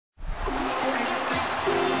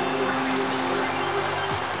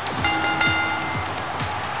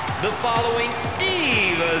following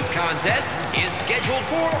Divas contest is scheduled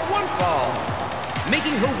for one fall.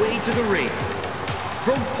 Making her way to the ring,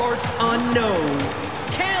 from parts unknown,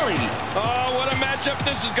 Callie. Oh, what a matchup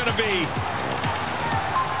this is going to be.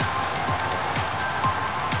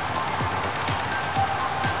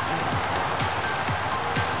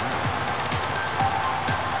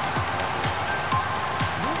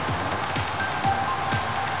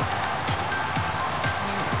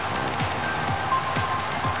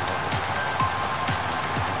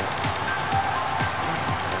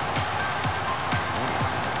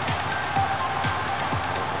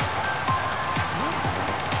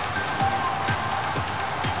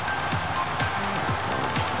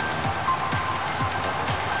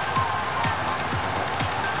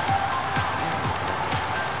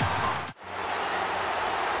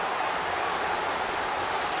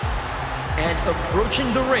 And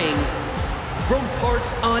approaching the ring, from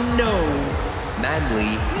parts unknown,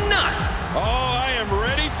 manly not. Oh, I am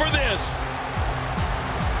ready for this.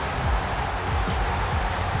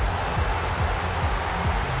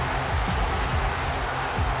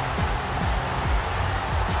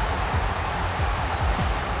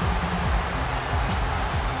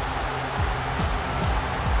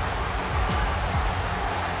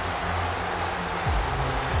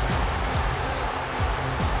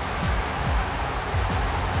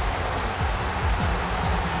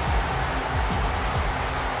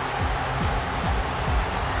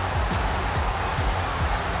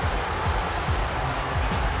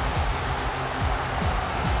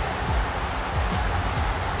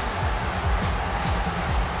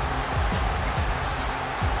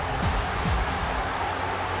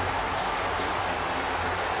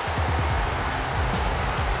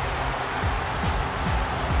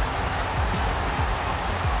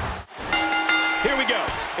 Here we go,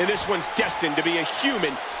 and this one's destined to be a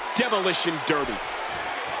human demolition derby.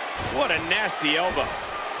 What a nasty elbow.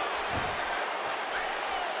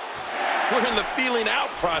 We're in the feeling out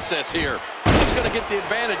process here. Who's going to get the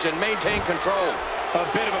advantage and maintain control? A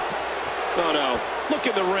bit of a... Oh, no. Look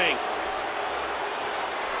in the ring.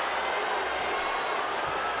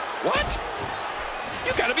 What?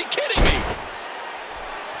 You got to be kidding me.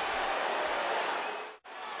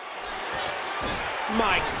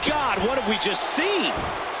 My God, what have we just seen?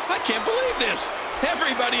 I can't believe this.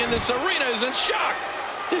 Everybody in this arena is in shock.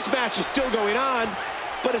 This match is still going on,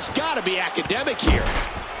 but it's got to be academic here.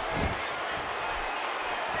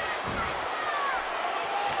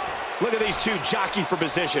 Look at these two jockey for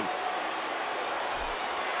position.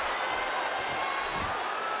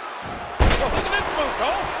 Oh, look at this move,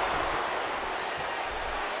 Cole.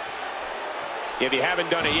 If you haven't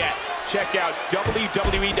done it yet, check out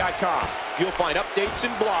WWE.com. You'll find updates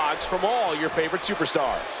and blogs from all your favorite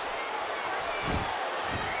superstars.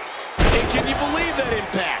 And can you believe that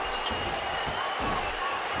impact?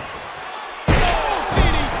 Oh,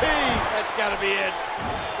 DDT! That's got to be it.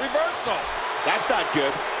 Reversal. That's not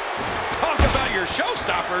good. Talk about your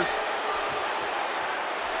showstoppers.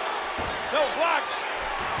 No, blocked.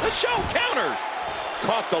 The show counters.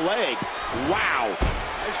 Caught the leg. Wow.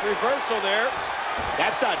 Nice reversal there.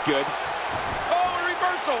 That's not good. Oh, a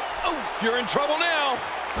reversal. Oh, you're in trouble now.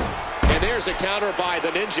 And there's a counter by the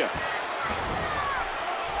Ninja.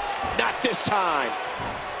 Not this time.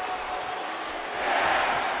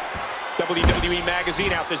 WWE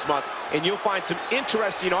Magazine out this month, and you'll find some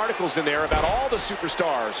interesting articles in there about all the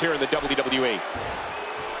superstars here in the WWE.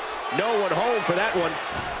 No one home for that one.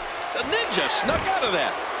 The Ninja snuck out of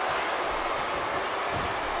that.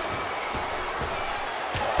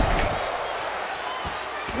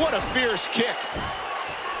 What a fierce kick.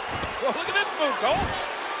 Well, look at this move, Cole.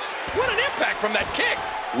 What an impact from that kick.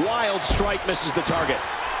 Wild strike misses the target.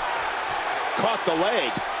 Caught the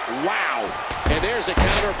leg. Wow. And there's a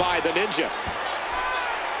counter by the Ninja.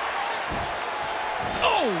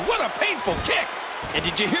 Oh, what a painful kick. And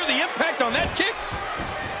did you hear the impact on that kick?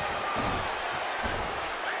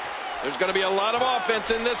 There's going to be a lot of offense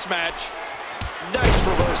in this match. Nice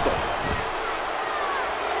reversal.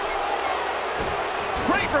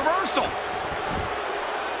 Great reversal.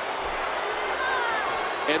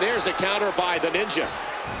 And there's a counter by the Ninja.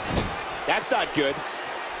 That's not good.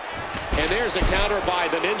 And there's a counter by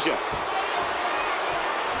the Ninja.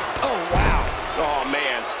 Oh, wow. Oh,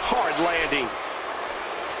 man. Hard landing.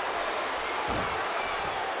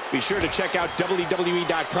 Be sure to check out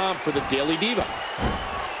WWE.com for the Daily Diva.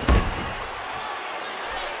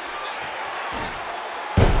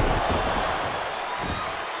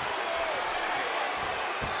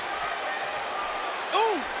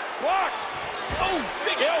 Oh, blocked. Oh,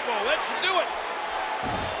 big elbow. That should do it.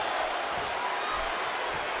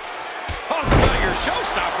 Talk about your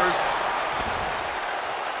showstoppers.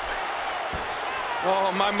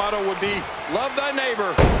 Oh, my motto would be, love thy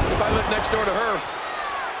neighbor, if I lived next door to her.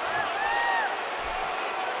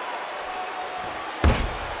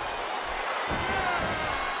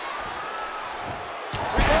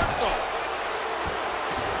 Reversal.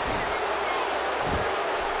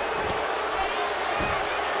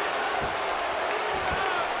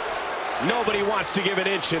 Nobody wants to give an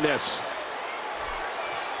inch in this.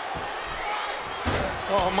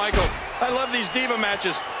 Oh, Michael, I love these diva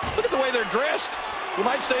matches. Look at the way they're dressed. You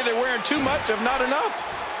might say they're wearing too much, if not enough.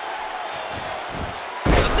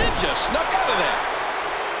 The Ninja snuck out of that.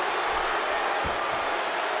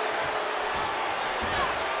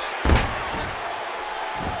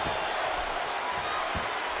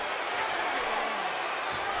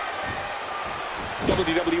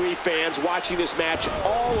 WWE fans watching this match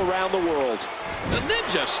all around the world. The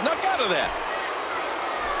Ninja snuck out of that.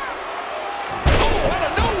 Oh, out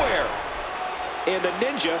of nowhere. And the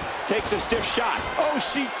Ninja takes a stiff shot. Oh,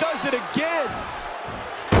 she does it again.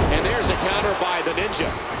 And there's a counter by the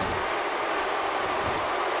Ninja.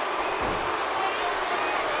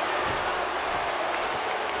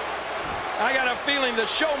 I got a feeling the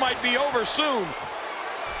show might be over soon.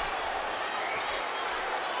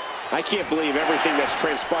 I can't believe everything that's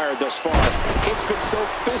transpired thus far. It's been so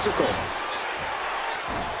physical.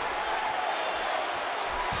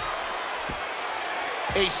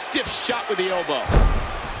 A stiff shot with the elbow.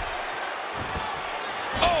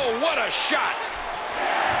 Oh, what a shot!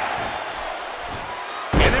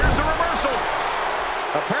 And there's the reversal.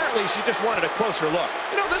 Apparently, she just wanted a closer look.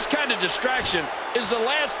 You know, this kind of distraction is the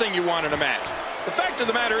last thing you want in a match. The fact of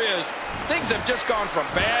the matter is, things have just gone from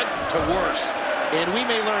bad to worse. And we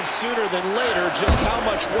may learn sooner than later just how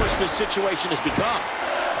much worse this situation has become.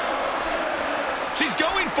 She's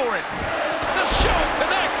going for it. The show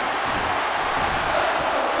connects.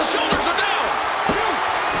 The shoulders are down.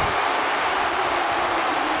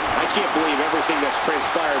 I can't believe everything that's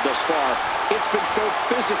transpired thus far. It's been so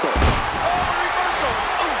physical. Oh, reversal.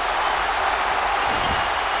 Oh.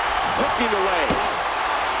 Hooking away.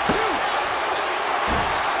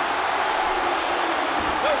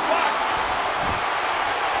 No block.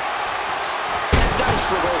 Nice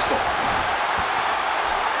reversal.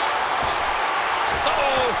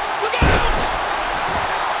 Uh-oh. Look out!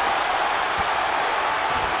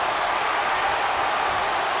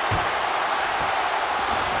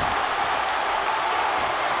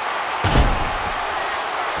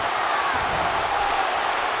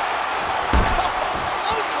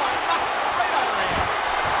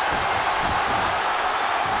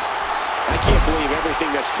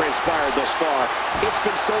 Everything that's transpired thus far, it's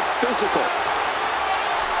been so physical.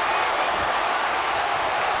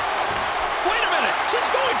 Wait a minute, she's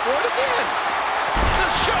going for it again. The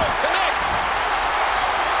show connects.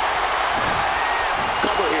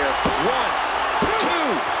 Cover here. 1, 2,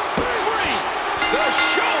 3. The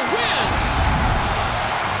show wins.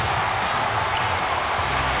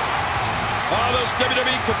 Oh, those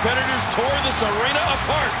WWE competitors tore this arena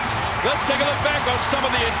apart. Let's take a look back on some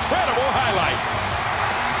of the incredible highlights.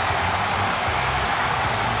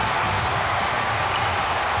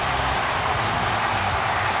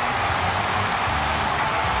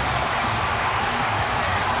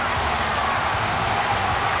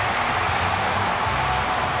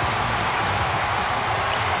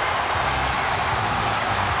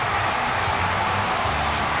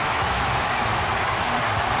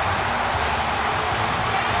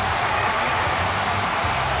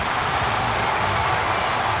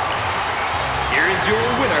 Your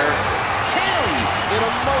winner, Callie. An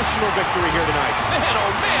emotional victory here tonight. Man,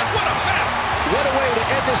 oh man, what a battle. What a way to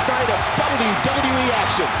end this night of WWE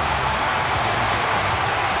action.